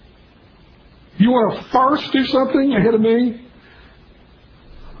 You want to first do something ahead of me?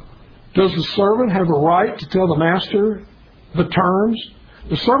 Does the servant have a right to tell the master the terms?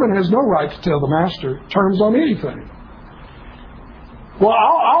 The servant has no right to tell the master terms on anything. Well,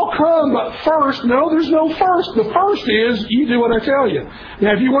 I'll come, but first, no, there's no first. The first is, you do what I tell you.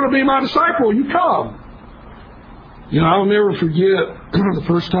 Now, if you want to be my disciple, you come. You know, I'll never forget the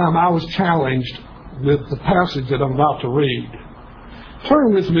first time I was challenged with the passage that I'm about to read.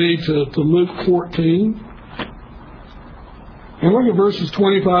 Turn with me to Luke 14. And look at verses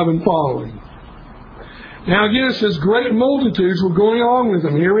 25 and following. Now again it says, great multitudes were going along with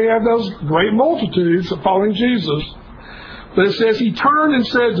him. Here we have those great multitudes following Jesus. But it says, he turned and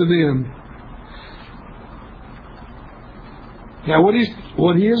said to them. Now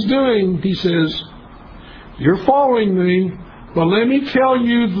what he is doing, he says, you're following me, but let me tell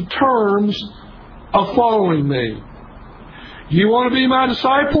you the terms of following me. You want to be my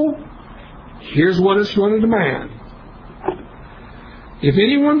disciple? Here's what it's going to demand. If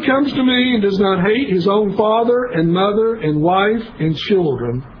anyone comes to me and does not hate his own father and mother and wife and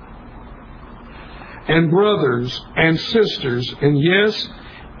children and brothers and sisters, and yes,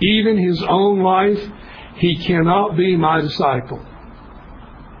 even his own life, he cannot be my disciple.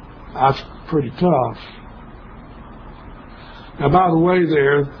 That's pretty tough. Now, by the way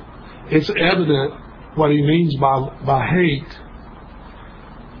there, it's evident what he means by hate.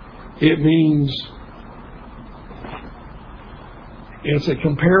 It means it's a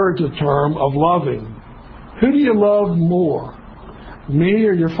comparative term of loving. Who do you love more? Me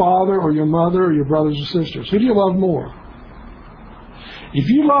or your father or your mother or your brothers or sisters? Who do you love more? If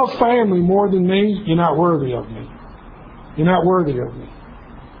you love family more than me, you're not worthy of me. You're not worthy of me.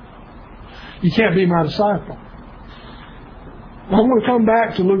 You can't be my disciple. I want to come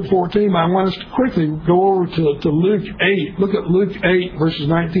back to Luke 14, but I want us to quickly go over to Luke 8. Look at Luke 8, verses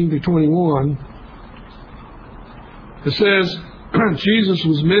 19 to 21. It says, Jesus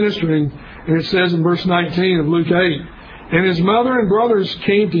was ministering, and it says in verse 19 of Luke 8, and his mother and brothers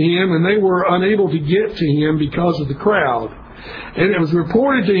came to him, and they were unable to get to him because of the crowd. And it was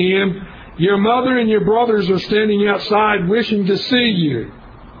reported to him, your mother and your brothers are standing outside wishing to see you.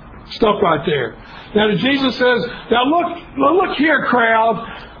 Stop right there. Now Jesus says, now look here, crowd.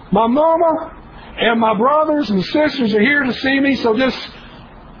 My mama and my brothers and sisters are here to see me, so just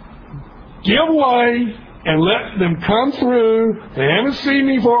give way and let them come through. They haven't seen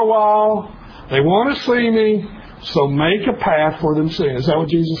me for a while. They want to see me, so make a path for themselves. Is that what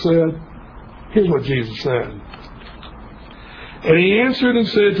Jesus said? Here's what Jesus said. And he answered and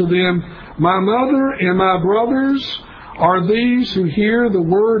said to them, My mother and my brothers are these who hear the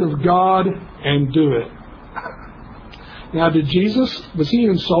word of God and do it. Now, was he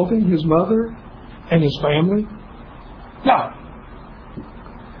insulting his mother and his family? No.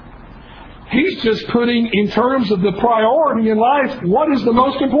 He's just putting, in terms of the priority in life, what is the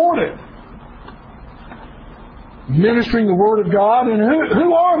most important? Ministering the Word of God. And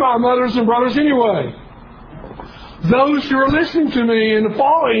who are my mothers and brothers anyway? Those who are listening to me and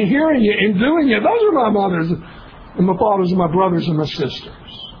following, hearing it, and doing it. Those are my mothers and my fathers and my brothers and my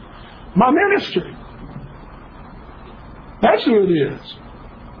sisters. My ministry. That's who it is.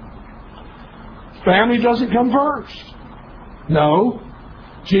 Family doesn't come first. No.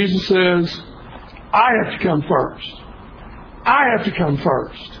 Jesus says, I have to come first. I have to come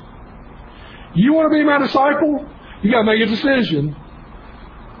first. You want to be my disciple? You got to make a decision.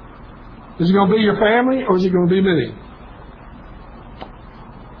 Is it going to be your family or is it going to be me?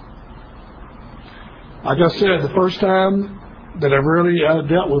 Like I said, the first time that I really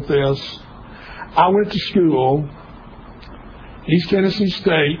dealt with this, I went to school. East Tennessee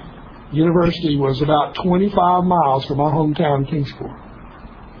State University was about 25 miles from my hometown, Kingsport.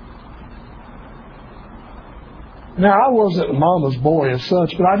 Now, I wasn't mama's boy as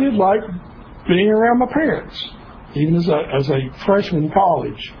such, but I did like being around my parents, even as a freshman in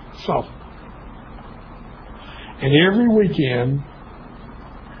college. And every weekend,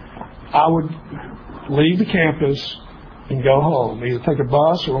 I would leave the campus and go home, either take a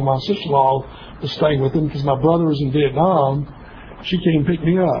bus or my sister-in-law was staying with them because my brother was in Vietnam. She came and picked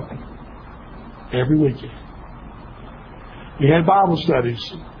me up every weekend. We had Bible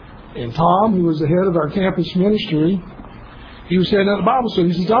studies. And Tom, who was the head of our campus ministry, he was heading out the Bible study.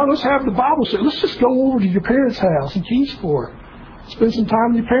 He said, John, let's have the Bible study. Let's just go over to your parents' house in Kingsport. Spend some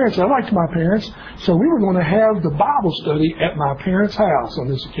time with your parents. I liked my parents. So we were going to have the Bible study at my parents' house on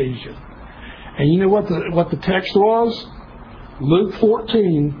this occasion. And you know what the text was? Luke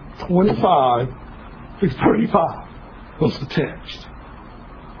 14:25 through 35 was the text.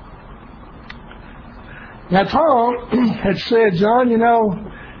 Now Tom had said, John,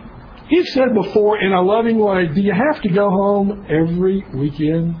 he said before in a loving way, do you have to go home every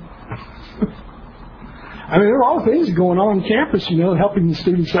weekend? I mean, there are all things going on campus, helping the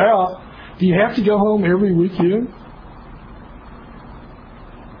students out. Do you have to go home every weekend?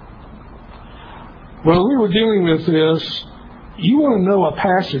 Well, we were dealing with this. You want to know a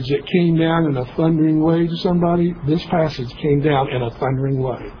passage that came down in a thundering way to somebody? This passage came down in a thundering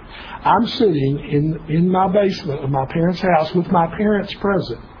way. I'm sitting in my basement of my parents' house with my parents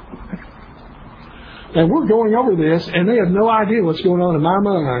present. And we're going over this, and they have no idea what's going on in my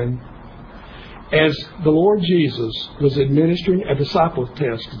mind as the Lord Jesus was administering a disciple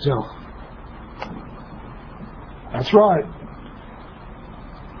test to John. That's right.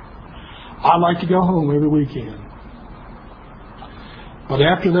 I like to go home every weekend. But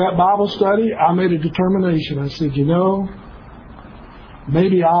after that Bible study, I made a determination. I said,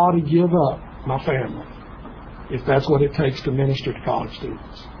 maybe I ought to give up my family if that's what it takes to minister to college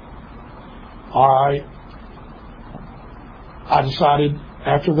students. All right. I decided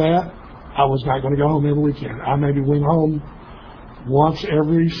after that I was not going to go home every weekend. I maybe went home once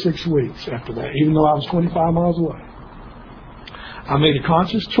every 6 weeks after that, even though I was 25 miles away. I made a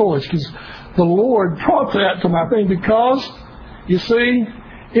conscious choice because the Lord brought that to my thing because, you see,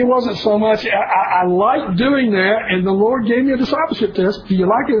 it wasn't so much, I liked doing that, and the Lord gave me a discipleship test. Do you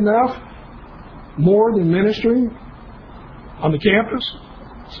like it enough more than ministering on the campus?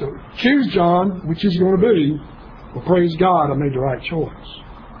 So choose, John, which is going to be. Well, praise God, I made the right choice.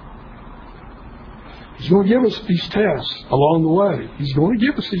 He's going to give us these tests along the way. He's going to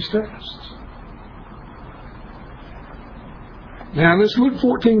give us these tests. Now, in this Luke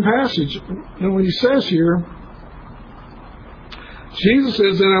 14 passage, when he says here, Jesus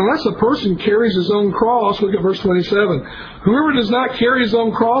says that unless a person carries his own cross, look at verse 27, whoever does not carry his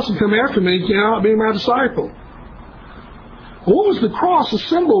own cross and come after me cannot be my disciple. Well, what was the cross a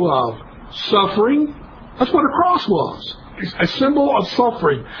symbol of? Suffering. That's what a cross was. A symbol of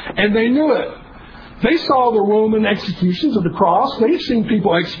suffering. And they knew it. They saw the Roman executions of the cross. They'd seen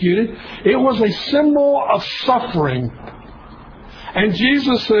people executed. It was a symbol of suffering. And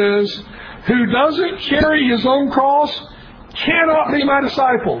Jesus says, who doesn't carry his own cross cannot be my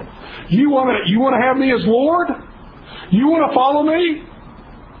disciple. You want to have me as Lord? You want to follow me?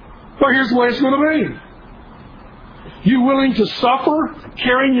 Well, here's the way it's going to be. You willing to suffer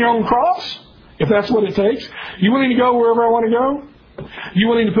carrying your own cross? If that's what it takes. You willing to go wherever I want to go? You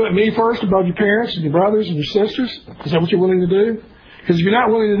willing to put me first above your parents and your brothers and your sisters? Is that what you're willing to do? Because if you're not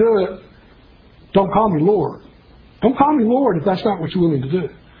willing to do it, don't call me Lord. Don't call me Lord if that's not what you're willing to do.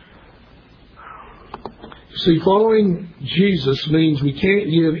 See, following Jesus means we can't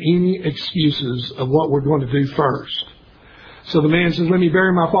give any excuses of what we're going to do first. So the man says, let me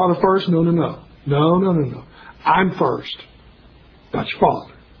bury my father first. No. No. I'm first. Not your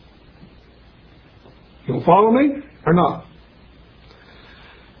father. You will follow me or not?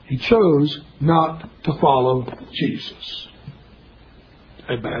 He chose not to follow Jesus.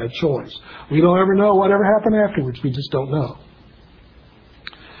 A bad choice. We don't ever know whatever happened afterwards. We just don't know.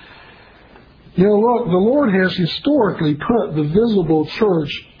 You know, look, the Lord has historically put the visible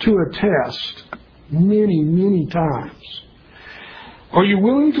church to a test many, many times. Are you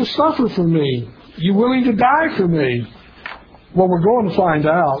willing to suffer for me? Are you willing to die for me? Well, we're going to find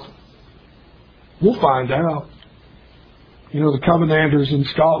out. We'll find out. You know, the Covenanters in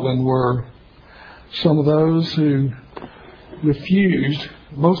Scotland were some of those who refused.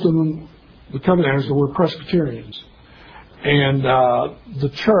 Most of them, the Covenanters, were Presbyterians. And the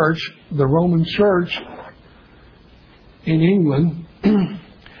church, the Roman church in England,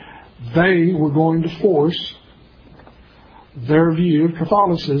 they were going to force their view of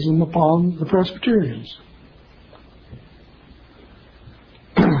Catholicism upon the Presbyterians.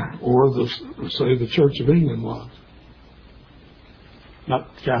 Or the Church of England was.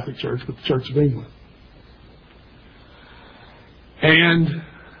 Not the Catholic Church, but the Church of England. And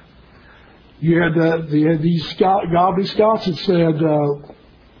you had these godly Scots that said,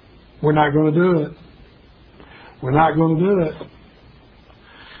 we're not going to do it. We're not going to do it.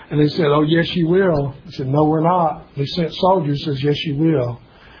 And they said, oh, yes, you will. They said, no, we're not. They sent soldiers, says, yes, you will.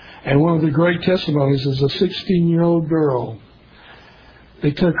 And one of the great testimonies is a 16-year-old girl.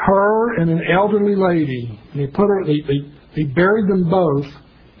 They took her and an elderly lady, and they buried them both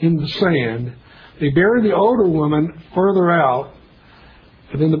in the sand. They buried the older woman further out,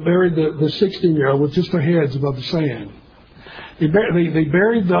 and then they buried the 16-year-old with just their heads above the sand. They buried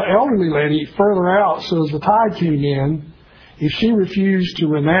the elderly lady further out, so as the tide came in, if she refused to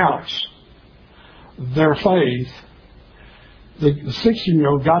renounce their faith, the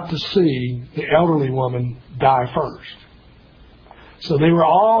 16-year-old got to see the elderly woman die first. So it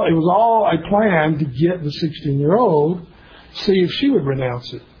was all a plan to get the 16-year-old, see if she would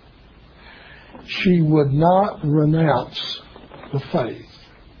renounce it. She would not renounce the faith.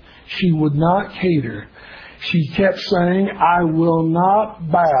 She would not cater. She kept saying, I will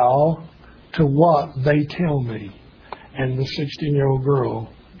not bow to what they tell me. And the 16-year-old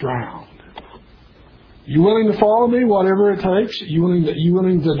girl drowned. You willing to follow me, whatever it takes? You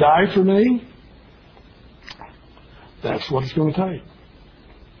willing to die for me? That's what it's going to take.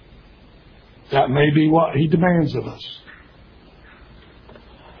 That may be what He demands of us.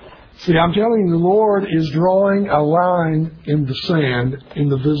 See, I'm telling you, the Lord is drawing a line in the sand in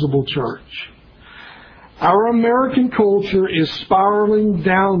the visible church. Our American culture is spiraling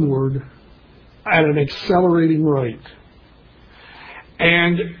downward at an accelerating rate.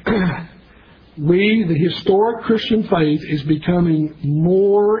 And the historic Christian faith is becoming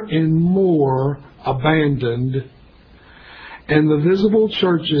more and more abandoned. And the visible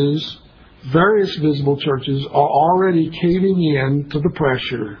churches, various visible churches, are already caving in to the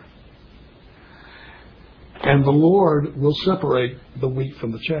pressure. And the Lord will separate the wheat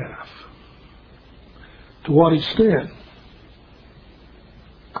from the chaff. To what extent?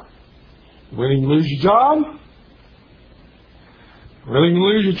 Willing to lose your job? Willing to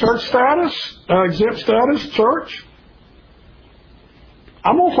lose your church status? Exempt status, church?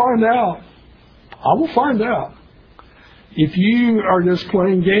 I'm going to find out. I will find out. If you are just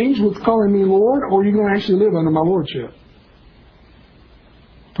playing games with calling me Lord, or you're going to actually live under my Lordship.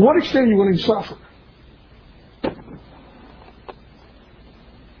 To what extent are you willing to suffer?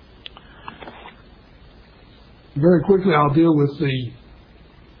 Very quickly, I'll deal with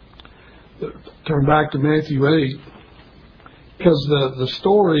turn back to Matthew 8, because the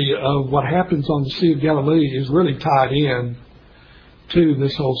story of what happens on the Sea of Galilee is really tied in to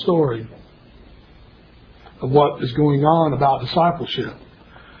this whole story of what is going on about discipleship.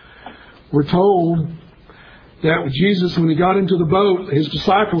 We're told that Jesus, when He got into the boat, His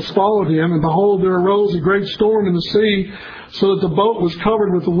disciples followed Him, and behold, there arose a great storm in the sea, so that the boat was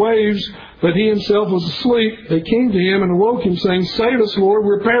covered with the waves, but He Himself was asleep. They came to Him and awoke Him, saying, Save us, Lord,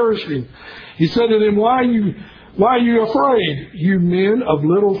 we're perishing. He said to them, Why are you afraid, you men of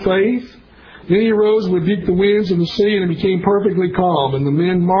little faith? Then He arose and rebuked the winds and the sea, and it became perfectly calm. And the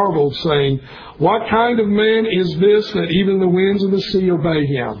men marveled, saying, What kind of man is this, that even the winds and the sea obey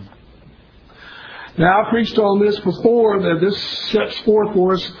Him? Now, I preached on this before, that this sets forth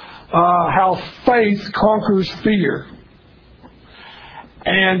for us how faith conquers fear.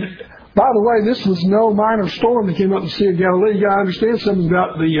 And By the way, this was no minor storm that came up the Sea of Galilee. You got to understand something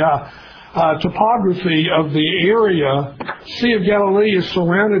about the topography of the area. Sea of Galilee is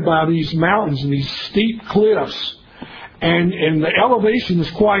surrounded by these mountains and these steep cliffs. And the elevation is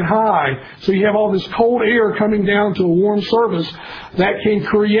quite high. So you have all this cold air coming down to a warm surface that can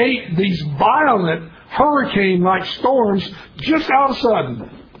create these violent hurricane-like storms just out of sudden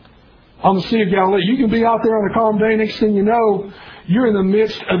on the Sea of Galilee. You can be out there on a calm day, next thing you know, you're in the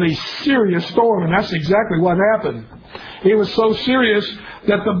midst of a serious storm, and that's exactly what happened. It was so serious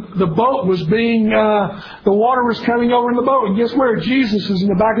that the boat was being, the water was coming over in the boat. And guess where? Jesus is in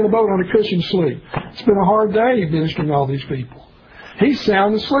the back of the boat on a cushion asleep. It's been a hard day ministering all these people. He's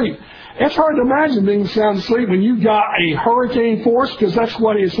sound asleep. It's hard to imagine being sound asleep when you've got a hurricane force, because that's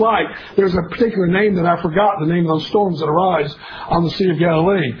what it's like. There's a particular name that I forgot, the name of those storms that arise on the Sea of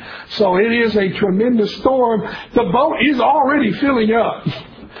Galilee. So it is a tremendous storm. The boat is already filling up.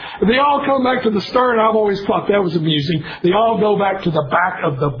 They all come back to the stern. I've always thought that was amusing. They all go back to the back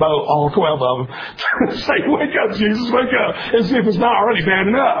of the boat, all 12 of them, say, "Wake up, Jesus, wake up," as if it's not already bad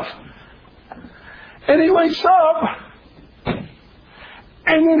enough. And he wakes up,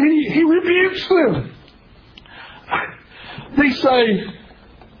 and then he rebukes them. They say,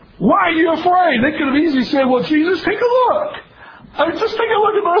 "Why are you afraid?" They could have easily said, "Well, Jesus, take a look. Just take a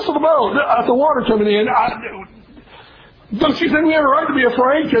look at the rest of the boat, at the water coming in. Don't you think we have a right to be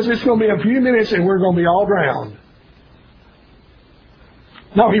afraid? Because it's going to be a few minutes and we're going to be all drowned."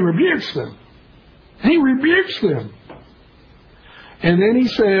 No, he rebukes them. He rebukes them. And then he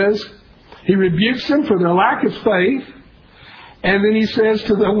says, he rebukes them for their lack of faith. And then he says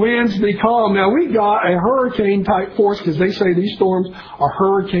to the winds, "Be calm." Now, we got a hurricane-type force, because they say these storms are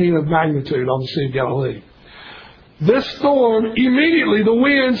hurricane of magnitude on the Sea of Galilee. This storm, immediately the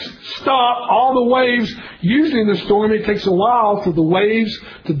winds stop, all the waves. Usually in the storm, it takes a while for the waves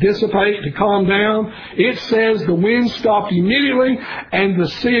to dissipate, to calm down. It says the winds stopped immediately, and the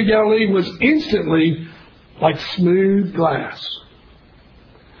Sea of Galilee was instantly like smooth glass.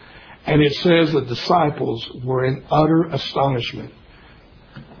 And it says the disciples were in utter astonishment.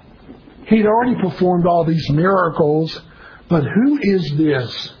 He'd already performed all these miracles, but who is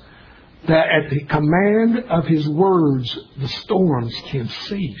this that at the command of his words, the storms can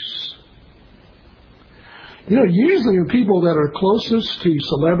cease? You know, usually the people that are closest to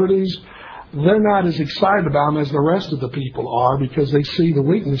celebrities, they're not as excited about them as the rest of the people are, because they see the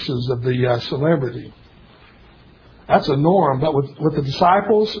weaknesses of the celebrity. That's a norm. But with the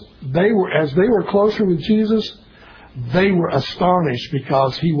disciples, as they were closer with Jesus, they were astonished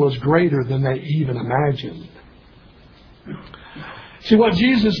because he was greater than they even imagined. See, what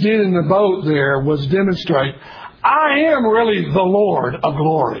Jesus did in the boat there was demonstrate, I am really the Lord of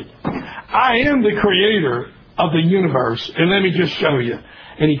glory. I am the creator of the universe. And let me just show you.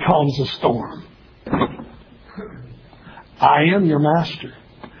 And he calms the storm. I am your master.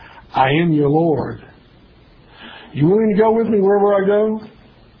 I am your Lord. You willing to go with me wherever I go?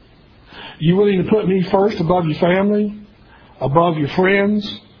 You willing to put me first above your family? Above your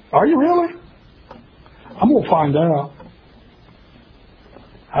friends? Are you really? I'm going to find out.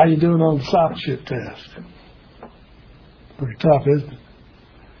 How you doing on the discipleship test? Pretty tough, isn't it?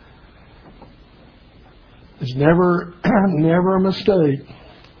 It's never a mistake.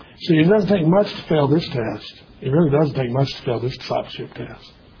 See, it doesn't take much to fail this test. It really doesn't take much to fail this discipleship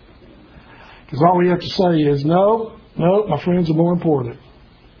test. Because all we have to say is, no, my friends are more important.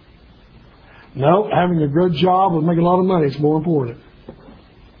 No, having a good job and making a lot of money is more important.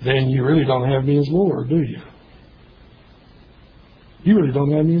 Then you really don't have me as Lord, do you? You really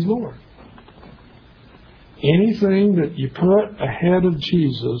don't have me as Lord. Anything that you put ahead of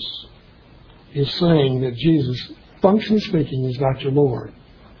Jesus is saying that Jesus, functionally speaking, is not your Lord.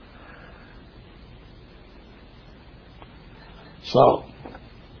 So,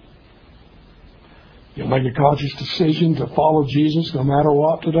 you'll make a conscious decision to follow Jesus no matter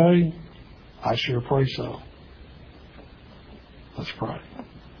what today? I sure pray so. Let's pray.